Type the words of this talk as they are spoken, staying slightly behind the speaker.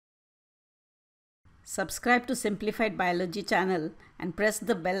Subscribe to Simplified Biology channel and press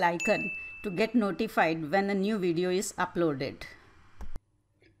the bell icon to get notified when a new video is uploaded.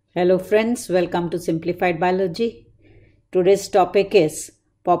 Hello friends, welcome to Simplified Biology. Today's topic is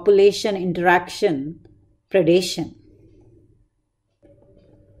population interaction, predation.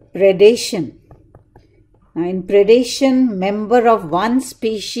 Predation. Now in predation, member of one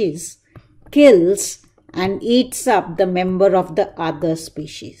species kills and eats up the member of the other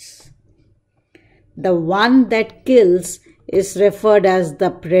species. The one that kills is referred as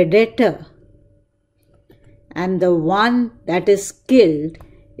the predator, and the one that is killed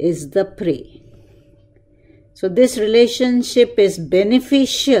is the prey. So this relationship is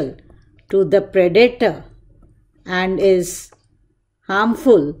beneficial to the predator and is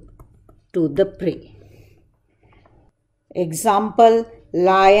harmful to the prey. Example: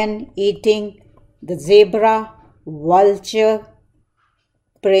 lion eating the zebra, vulture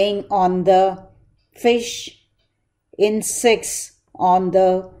preying on the fish, insects on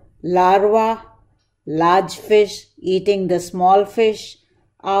the larva, large fish eating the small fish,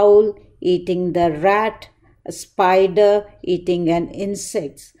 owl eating the rat, a spider eating an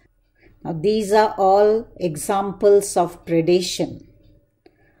insect. Now these are all examples of predation.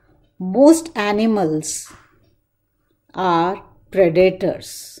 Most animals are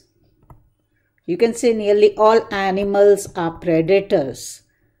predators. You can say nearly all animals are predators.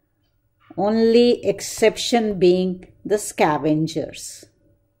 Only exception being the scavengers,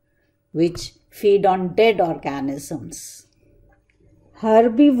 which feed on dead organisms.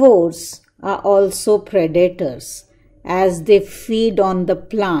 Herbivores are also predators as they feed on the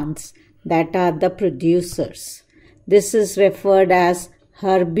plants that are the producers. This is referred as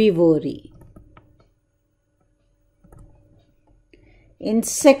herbivory.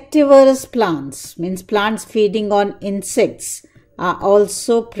 Insectivorous plants, means plants feeding on insects, are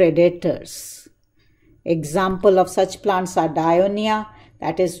also predators. Example of such plants are Dionaea,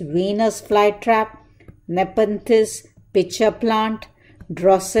 that is Venus flytrap, Nepenthes, pitcher plant,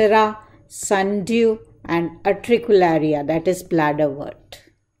 Drosera, sundew, and Utricularia, that is bladderwort.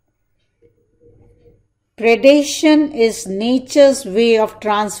 Predation is nature's way of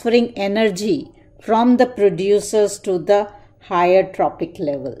transferring energy from the producers to the higher trophic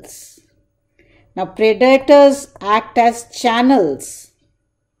levels. Now, predators act as channels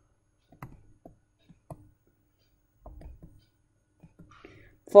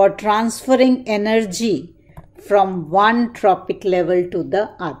for transferring energy from one trophic level to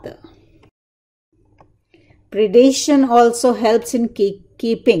the other. Predation also helps in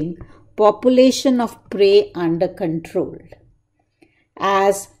keeping population of prey under control.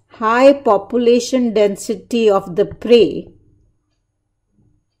 As high population density of the prey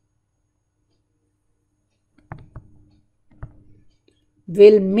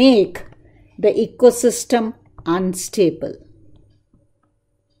will make the ecosystem unstable,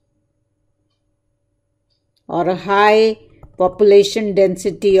 or a high population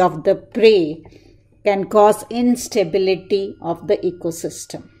density of the prey can cause instability of the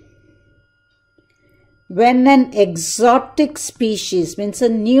ecosystem. When an exotic species, means a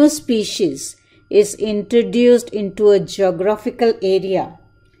new species, is introduced into a geographical area,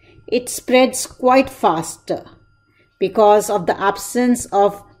 it spreads quite faster because of the absence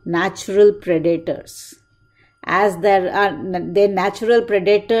of natural predators. As their natural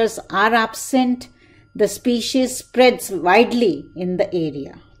predators are absent, the species spreads widely in the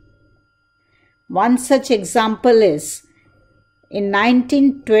area. One such example is, in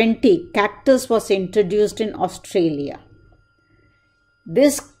 1920, cactus was introduced in Australia.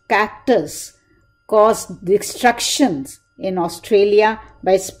 This cactus caused destructions in Australia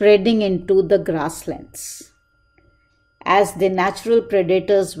by spreading into the grasslands, as the natural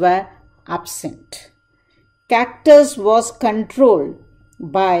predators were absent. Cactus was controlled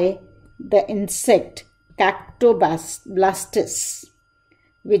by the insect Cactoblastis,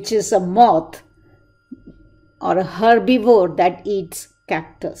 which is a moth or a herbivore that eats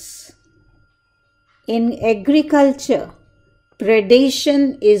cactus. In agriculture,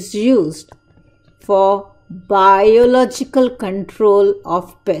 predation is used for biological control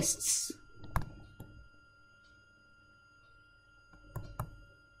of pests.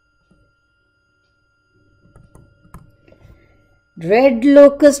 Red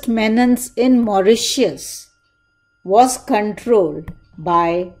locust menace in Mauritius was controlled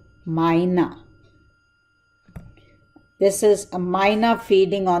by myna. This is a myna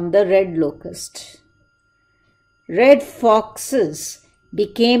feeding on the red locust. Red foxes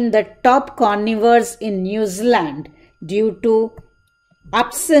became the top carnivores in New Zealand due to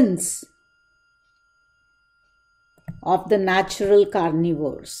absence of the natural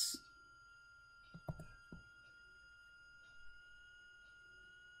carnivores.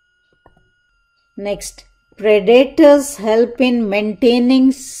 Next, predators help in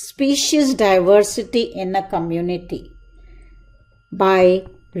maintaining species diversity in a community by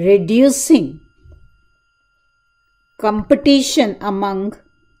reducing competition among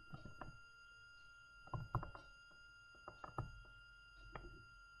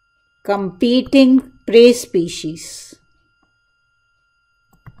competing prey species.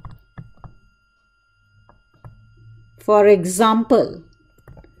 For example,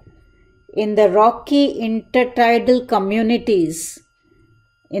 in the rocky intertidal communities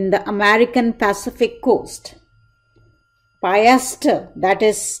in the American Pacific coast, piaster, that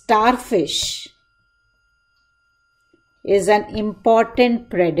is starfish, is an important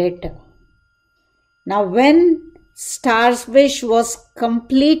predator. Now, when starfish was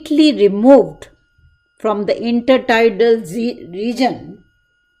completely removed from the intertidal region,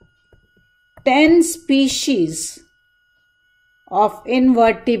 10 species of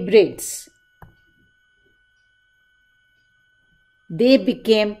invertebrates, they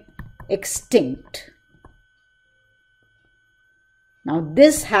became extinct. Now,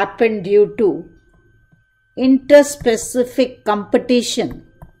 this happened due to interspecific competition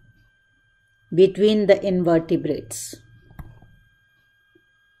between the invertebrates.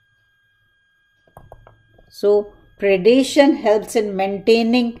 So, predation helps in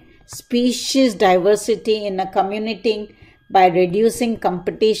maintaining species diversity in a community by reducing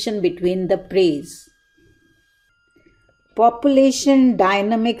competition between the preys. Population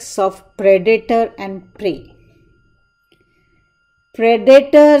dynamics of predator and prey.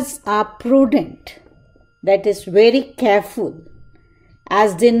 Predators are prudent, that is very careful,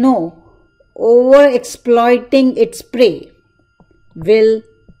 as they know over-exploiting its prey will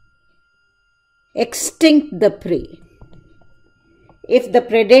extinct the prey. If the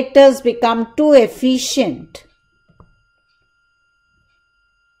predators become too efficient,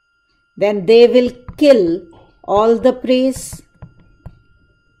 then they will kill all the prey.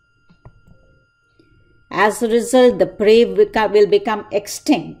 As a result, the prey will become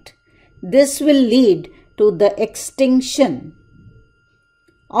extinct. This will lead to the extinction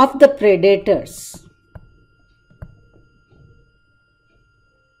of the predators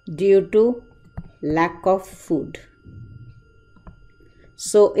due to lack of food.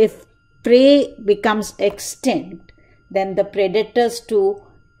 So, if prey becomes extinct, then the predators too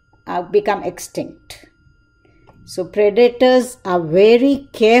become extinct. So, predators are very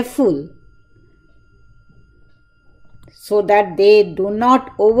careful so that they do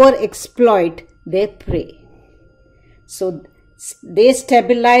not overexploit their prey. So, they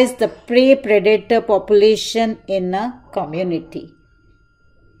stabilize the prey predator population in a community.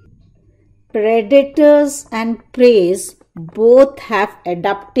 Predators and preys both have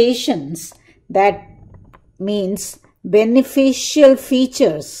adaptations, that means beneficial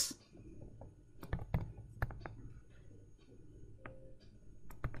features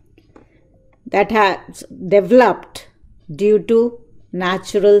that have developed due to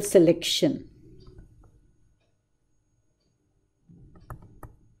natural selection.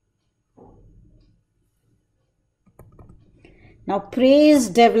 Now, preys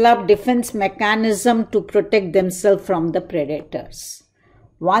develop defense mechanism to protect themselves from the predators.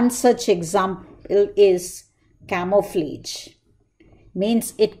 One such example is camouflage.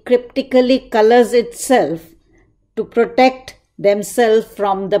 Means it cryptically colors itself to protect themselves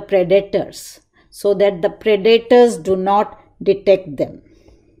from the predators so that the predators do not detect them.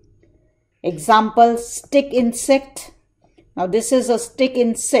 Example, stick insect. Now, this is a stick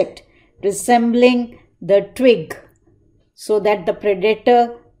insect resembling the twig, so that the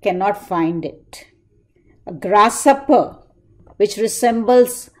predator cannot find it. A grasshopper, which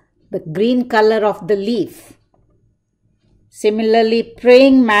resembles the green color of the leaf. Similarly,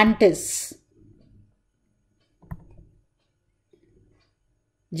 praying mantis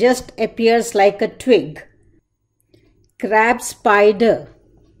just appears like a twig. Crab spider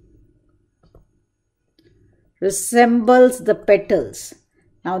resembles the petals.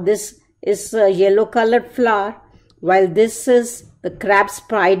 Now, this is a yellow colored flower, while this is the crab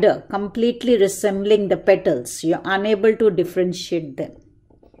spider completely resembling the petals. You are unable to differentiate them.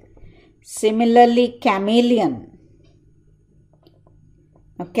 Similarly, chameleon.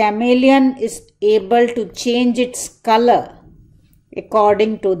 A chameleon is able to change its color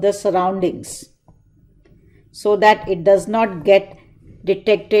according to the surroundings so that it does not get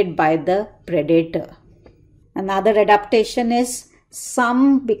detected by the predator. Another adaptation is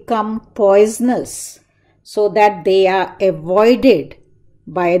some become poisonous so that they are avoided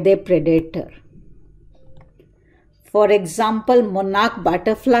by their predator. For example, monarch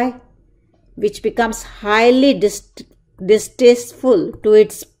butterfly, which becomes highly distasteful to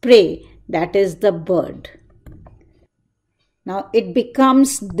its prey that is the bird. Now it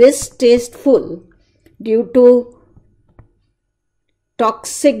becomes distasteful due to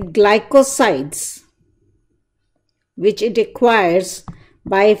toxic glycosides which it acquires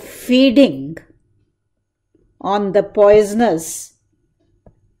by feeding on the poisonous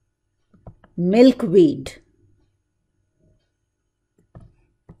milkweed.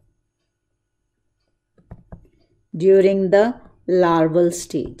 During the larval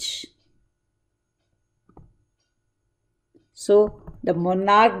stage. So the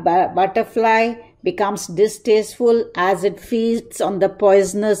monarch butterfly becomes distasteful as it feeds on the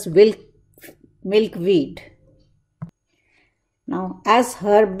poisonous milkweed. Now, as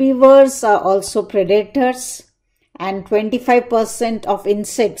herbivores are also predators and 25% of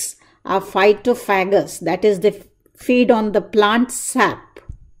insects are phytophagous, that is, they feed on the plant sap.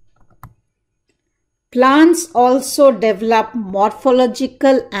 Plants also develop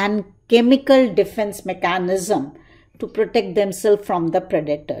morphological and chemical defense mechanism to protect themselves from the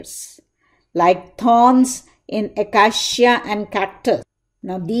predators, like thorns in acacia and cactus.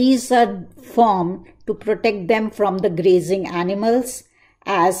 Now these are formed to protect them from the grazing animals,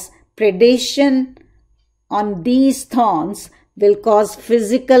 as predation on these thorns will cause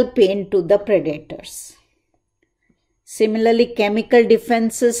physical pain to the predators. Similarly, chemical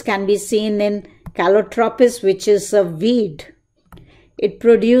defenses can be seen in Calotropis, which is a weed. It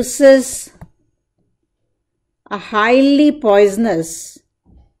produces a highly poisonous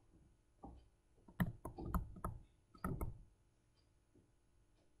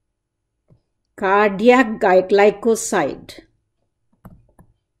cardiac glycoside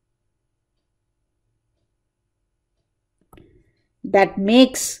that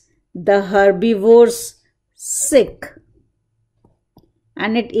makes the herbivores sick,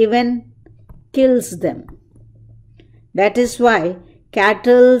 and it even kills them. That is why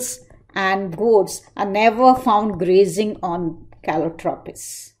cattle and goats are never found grazing on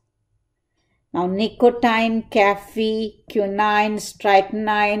Calotropis. Now nicotine, caffeine, quinine,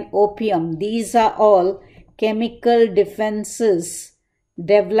 strychnine, opium, these are all chemical defenses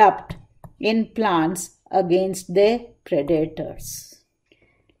developed in plants against their predators.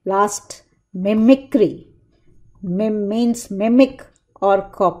 Last, mimicry. Means mimic or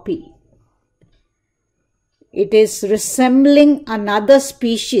copy. It is resembling another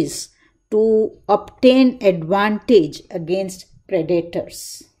species to obtain advantage against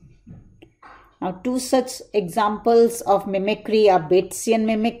predators. Now, two such examples of mimicry are Batesian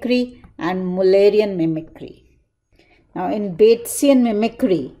mimicry and Mullerian mimicry. Now, in Batesian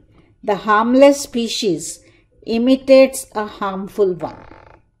mimicry, the harmless species imitates a harmful one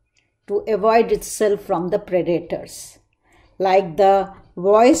to avoid itself from the predators. Like the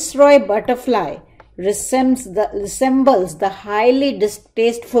viceroy butterfly resembles the highly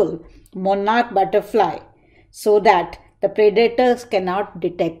distasteful monarch butterfly so that the predators cannot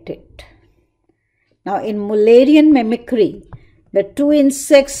detect it. Now in Mullerian mimicry, the two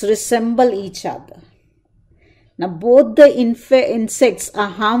insects resemble each other. Now both the insects are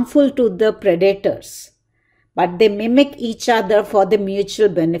harmful to the predators, but they mimic each other for the mutual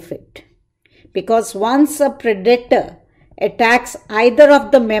benefit. Because once a predator attacks either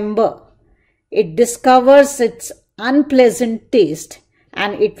of the member, it discovers its unpleasant taste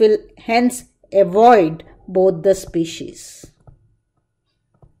and it will hence avoid both the species.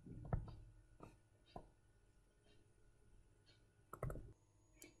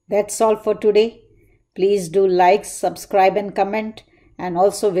 That's all for today. Please do like, subscribe and comment, and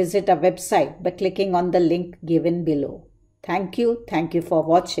also visit our website by clicking on the link given below. Thank you for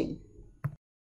watching.